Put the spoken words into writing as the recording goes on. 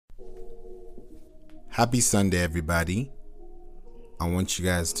Happy Sunday, everybody. I want you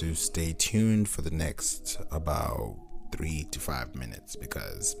guys to stay tuned for the next about 3 to 5 minutes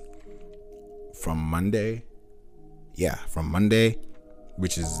because from Monday,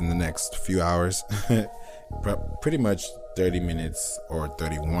 which is in the next few hours, pretty much 30 minutes or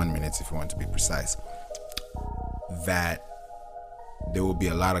 31 minutes if you want to be precise, that there will be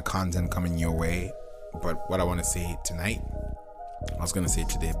a lot of content coming your way. But what I want to say tonight, I was going to say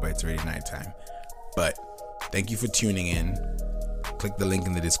today, but it's already nighttime. But thank you for tuning in. Click the link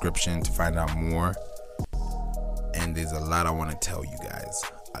in the description to find out more. And there's a lot I want to tell you guys.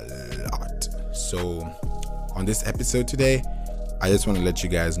 A lot. So on this episode today, I just want to let you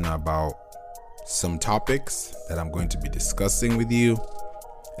guys know about some topics that I'm going to be discussing with you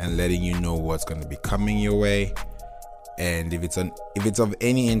and letting you know what's going to be coming your way. And if it's of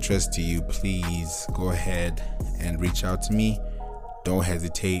any interest to you, please go ahead and reach out to me. Don't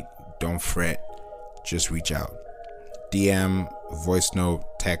hesitate. Don't fret. Just reach out. DM, voice note,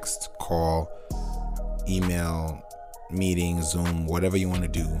 text, call, email, meeting, Zoom, whatever you want to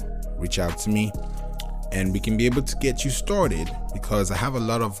do. Reach out to me and we can be able to get you started because I have a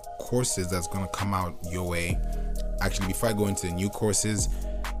lot of courses that's going to come out your way. Actually, before I go into the new courses,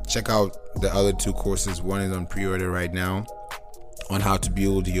 check out the other 2 courses. One is on pre-order right now on how to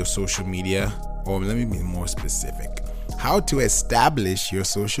build your social media, or let me be more specific, how to establish your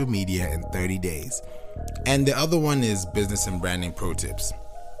social media in 30 days. And the other one is business and branding pro tips.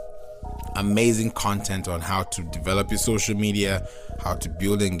 Amazing content on how to develop your social media, how to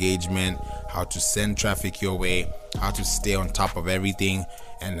build engagement, how to send traffic your way, how to stay on top of everything,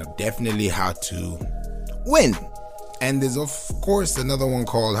 and definitely how to win. And there's of course another one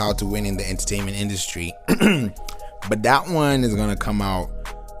called How to Win in the Entertainment Industry. But that one is going to come out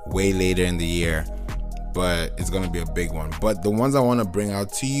way later in the year. But it's going to be a big one. But the ones I want to bring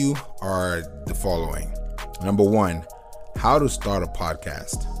out to you are the following. Number 1, how to start a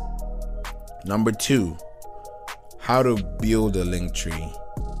podcast. Number 2, how to build a link tree.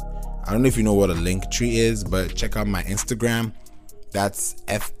 I don't know if you know what a link tree is, but check out my Instagram. That's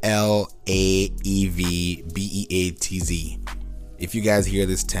FLAEVBEATZ. If you guys hear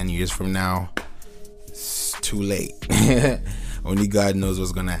this 10 years from now, it's too late. Only God knows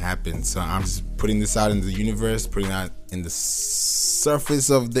what's going to happen. So I'm just putting this out in the universe, putting it out in the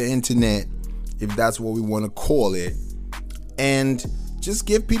surface of the internet, if that's what we want to call it. And just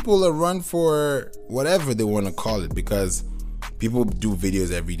give people a run for whatever they want to call it, because people do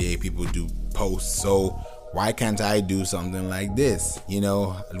videos every day. People do posts. So why can't I do something like this? You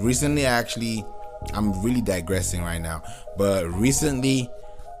know, recently, I'm really digressing right now. But recently,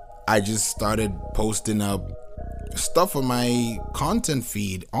 I just started posting up stuff on my content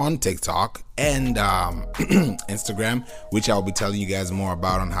feed on TikTok and Instagram, which I'll be telling you guys more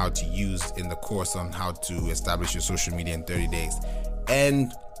about on how to use in the course on how to establish your social media in 30 days.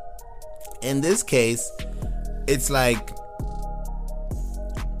 And in this case, it's like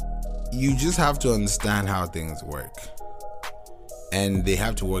you just have to understand how things work, and they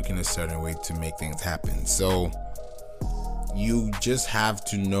have to work in a certain way to make things happen. So you just have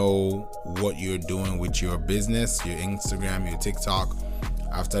to know what you're doing with your business, your Instagram, your TikTok.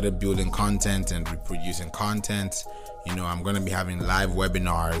 I've started building content and reproducing content. You know, I'm going to be having live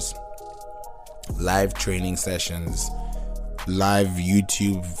webinars, live training sessions, live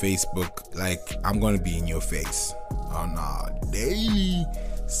YouTube, Facebook. Like, I'm going to be in your face on daily.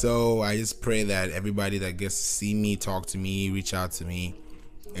 So I just pray that everybody that gets to see me, talk to me, reach out to me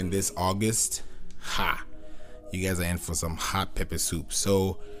in this August, you guys are in for some hot pepper soup.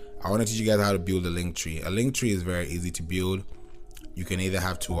 So I want to teach you guys how to build a link tree. A link tree is very easy to build. You can either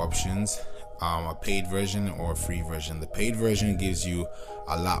have 2 options, a paid version or a free version. The paid version gives you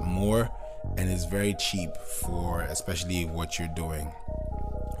a lot more and is very cheap for especially what you're doing.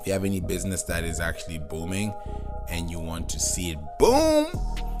 If you have any business that is actually booming and you want to see it boom,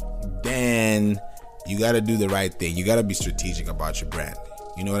 then you got to do the right thing. You got to be strategic about your brand.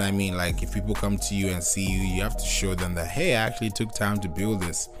 You know what I mean? Like, if people come to you and see you, you have to show them that, hey, I actually took time to build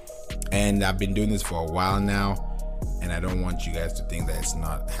this. And I've been doing this for a while now. And I don't want you guys to think that it's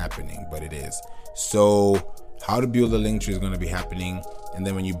not happening, but it is. So how to build a link tree is going to be happening. And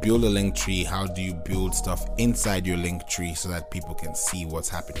then when you build a link tree, how do you build stuff inside your link tree so that people can see what's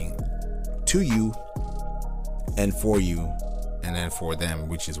happening to you and for you and then for them,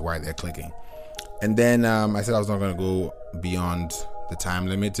 which is why they're clicking. And then I said I was not going to go beyond the time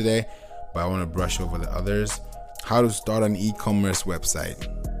limit today, but I want to brush over the others. How to start an e-commerce website.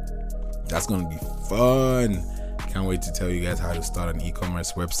 That's going to be fun. Can't wait to tell you guys how to start an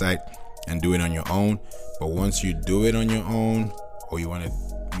e-commerce website and do it on your own. But once you do it on your own, or you want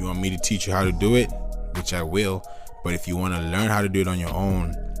me to teach you how to do it, which I will. But if you want to learn how to do it on your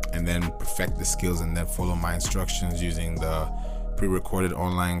own and then perfect the skills and then follow my instructions using the pre-recorded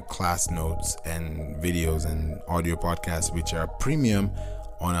online class notes and videos and audio podcasts, which are premium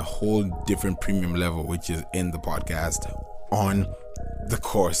on a whole different premium level, which is in the podcast on the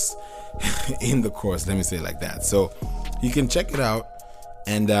course, in the course, let me say it like that. So you can check it out,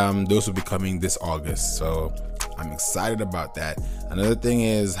 and those will be coming this August. So I'm excited about that. Another thing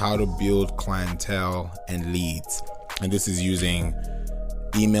is how to build clientele and leads. And this is using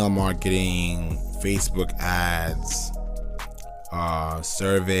email marketing, Facebook ads,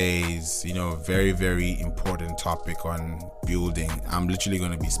 surveys, very, very important topic on building. I'm literally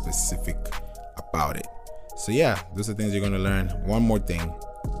going to be specific about it. So yeah, those are things you're going to learn. One more thing,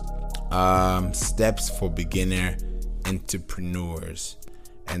 steps for beginner entrepreneurs.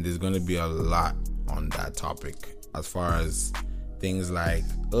 And there's going to be a lot on that topic as far as things like,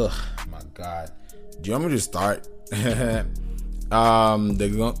 oh my God, do you want me to start? There's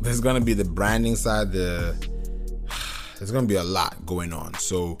going to be the branding side, there's going to be a lot going on.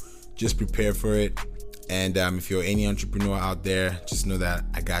 So just prepare for it. And if you're any entrepreneur out there, just know that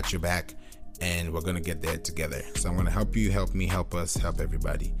I got your back and we're going to get there together. So I'm going to help you, help me, help us, help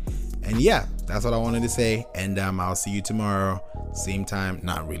everybody. And yeah, that's what I wanted to say. And I'll see you tomorrow. Same time,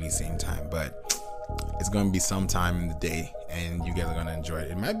 not really same time, but it's going to be sometime in the day and you guys are going to enjoy it.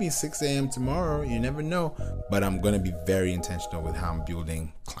 It might be 6 a.m. tomorrow. You never know. But I'm going to be very intentional with how I'm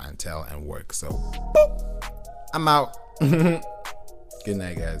building clientele and work. So boop, I'm out. Good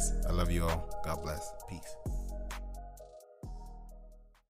night, guys. I love you all. God bless. Peace.